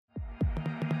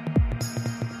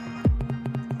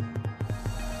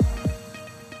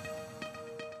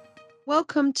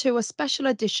Welcome to a special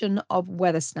edition of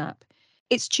Weathersnap.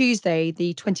 It's Tuesday,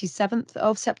 the 27th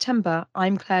of September.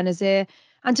 I'm Claire Nazir,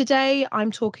 and today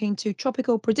I'm talking to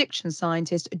tropical prediction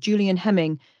scientist Julian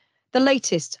Hemming, the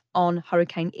latest on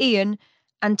Hurricane Ian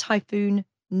and Typhoon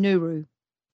Nuru.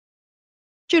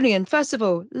 Julian, first of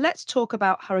all, let's talk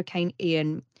about Hurricane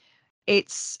Ian.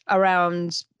 It's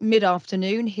around mid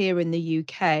afternoon here in the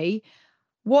UK.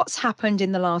 What's happened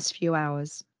in the last few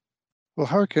hours? Well,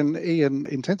 Hurricane Ian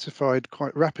intensified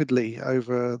quite rapidly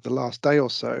over the last day or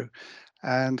so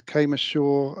and came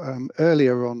ashore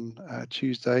earlier on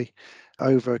Tuesday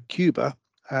over Cuba.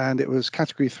 And it was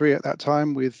Category 3 at that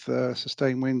time with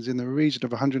sustained winds in the region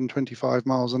of 125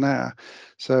 miles an hour.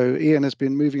 So Ian has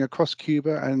been moving across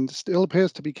Cuba and still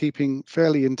appears to be keeping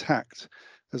fairly intact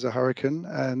as a hurricane.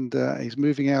 And he's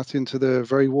moving out into the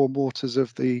very warm waters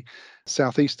of the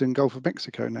southeastern Gulf of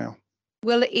Mexico now.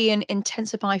 Will Ian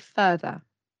intensify further?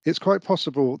 It's quite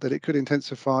possible that it could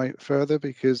intensify further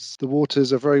because the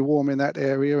waters are very warm in that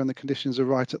area and the conditions are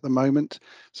right at the moment.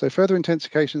 So further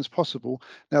intensification is possible.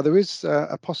 Now, there is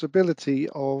a possibility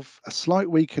of a slight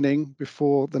weakening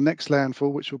before the next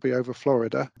landfall, which will be over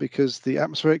Florida, because the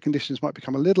atmospheric conditions might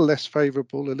become a little less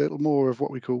favorable, a little more of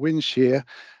what we call wind shear,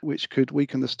 which could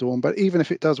weaken the storm. But even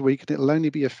if it does weaken, it'll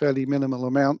only be a fairly minimal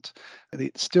amount, and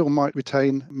it still might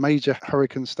retain major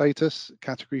hurricane status,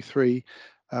 Category 3,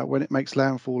 when it makes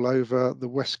landfall over the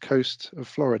west coast of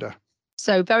Florida.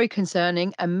 So, very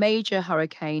concerning, a major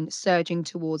hurricane surging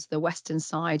towards the western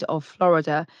side of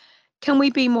Florida. Can we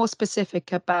be more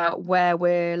specific about where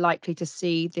we're likely to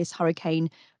see this hurricane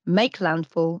make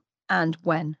landfall and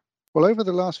when? Well, over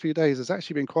the last few days, there's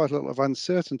actually been quite a lot of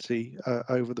uncertainty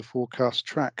over the forecast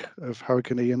track of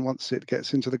Hurricane Ian once it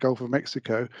gets into the Gulf of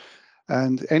Mexico.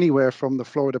 And anywhere from the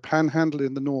Florida Panhandle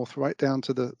in the north right down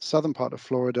to the southern part of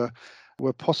Florida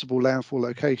were possible landfall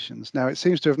locations. Now, it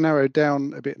seems to have narrowed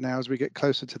down a bit now as we get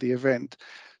closer to the event.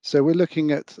 So we're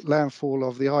looking at landfall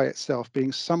of the eye itself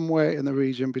being somewhere in the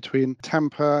region between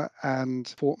Tampa and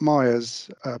Fort Myers,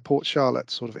 Port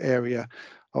Charlotte sort of area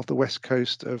of the west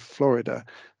coast of Florida.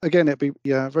 Again, it'd be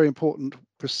very important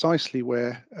precisely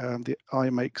where the eye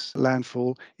makes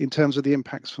landfall in terms of the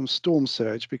impacts from storm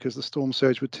surge, because the storm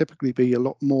surge would typically be a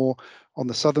lot more on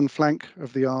the southern flank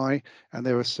of the eye, and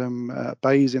there are some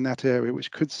bays in that area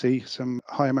which could see some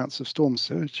high amounts of storm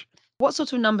surge. What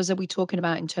sort of numbers are we talking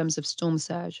about in terms of storm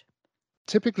surge?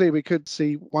 Typically, we could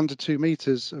see 1 to 2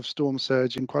 meters of storm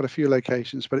surge in quite a few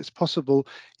locations, but it's possible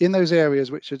in those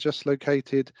areas which are just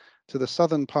located to the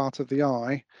southern part of the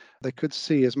eye, they could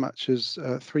see as much as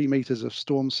 3 meters of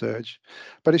storm surge.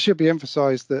 But it should be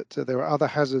emphasized that there are other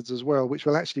hazards as well, which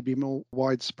will actually be more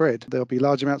widespread. There'll be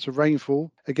large amounts of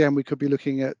rainfall. Again, we could be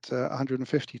looking at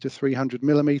 150 to 300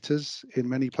 millimeters in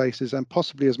many places, and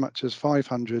possibly as much as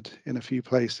 500 in a few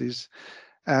places.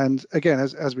 And again,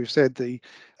 as we've said, the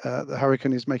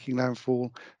hurricane is making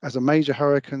landfall as a major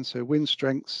hurricane, so wind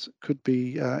strengths could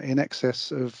be in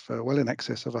excess of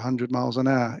 100 miles an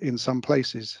hour in some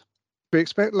places. We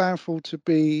expect landfall to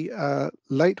be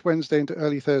late Wednesday into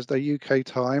early Thursday UK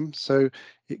time, so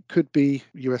it could be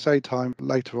USA time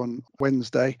later on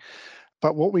Wednesday.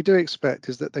 But what we do expect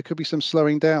is that there could be some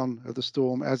slowing down of the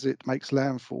storm as it makes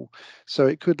landfall. So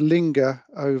it could linger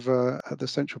over the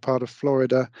central part of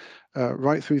Florida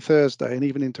right through Thursday and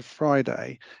even into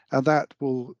Friday. And that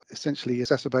will essentially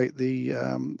exacerbate the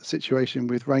situation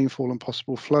with rainfall and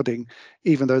possible flooding,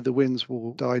 even though the winds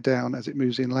will die down as it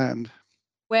moves inland.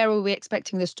 Where are we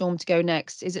expecting the storm to go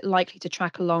next? Is it likely to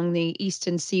track along the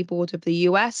eastern seaboard of the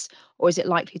US, or is it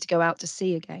likely to go out to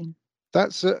sea again?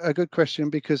 That's a good question,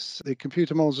 because the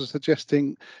computer models are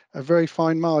suggesting a very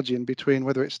fine margin between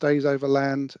whether it stays over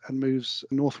land and moves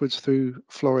northwards through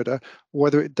Florida, or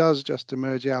whether it does just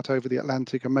emerge out over the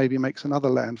Atlantic and maybe makes another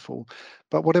landfall.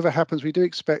 But whatever happens, we do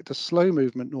expect a slow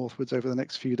movement northwards over the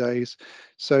next few days.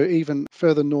 So even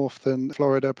further north than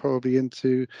Florida, probably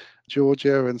into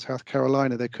Georgia and South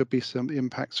Carolina, there could be some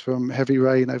impacts from heavy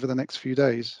rain over the next few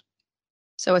days.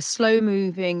 So, a slow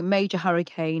moving major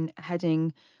hurricane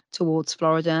heading towards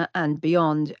Florida and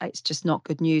beyond. It's just not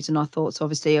good news. And our thoughts,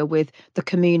 obviously, are with the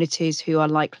communities who are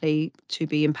likely to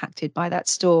be impacted by that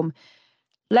storm.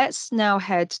 Let's now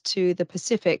head to the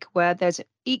Pacific, where there's an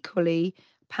equally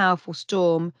powerful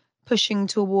storm pushing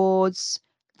towards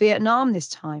Vietnam this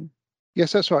time.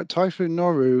 Yes, that's right. Typhoon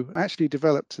Noru actually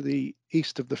developed to the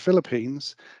east of the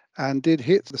Philippines and did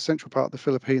hit the central part of the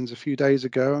Philippines a few days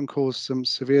ago and caused some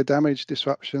severe damage,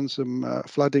 disruption, some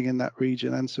flooding in that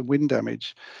region and some wind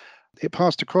damage. It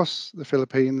passed across the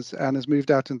Philippines and has moved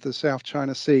out into the South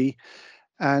China Sea.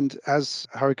 And as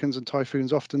hurricanes and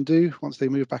typhoons often do, once they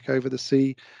move back over the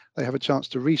sea, they have a chance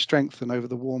to re-strengthen over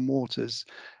the warm waters.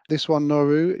 This one,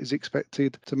 Noru, is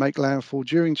expected to make landfall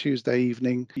during Tuesday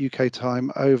evening UK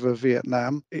time over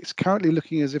Vietnam. It's currently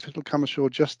looking as if it'll come ashore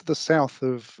just to the south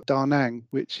of Da Nang,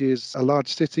 which is a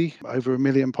large city, over 1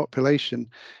 million population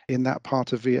in that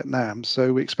part of Vietnam.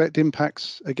 So we expect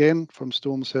impacts again from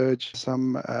storm surge,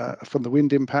 some from the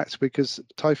wind impacts, because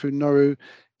Typhoon Noru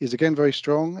is again very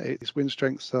strong. Its wind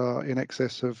strengths are in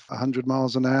excess of 100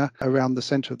 miles an hour around the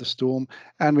center of the storm.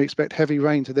 And we expect heavy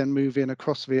rain to then move in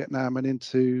across Vietnam and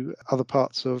into other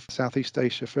parts of Southeast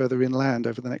Asia further inland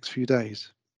over the next few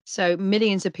days. So,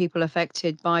 millions of people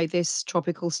affected by this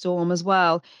tropical storm as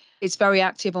well. It's very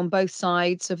active on both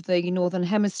sides of the Northern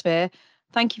Hemisphere.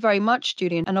 Thank you very much,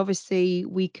 Julian. And obviously,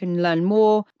 we can learn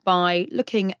more by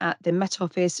looking at the Met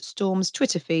Office Storms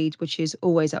Twitter feed, which is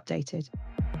always updated.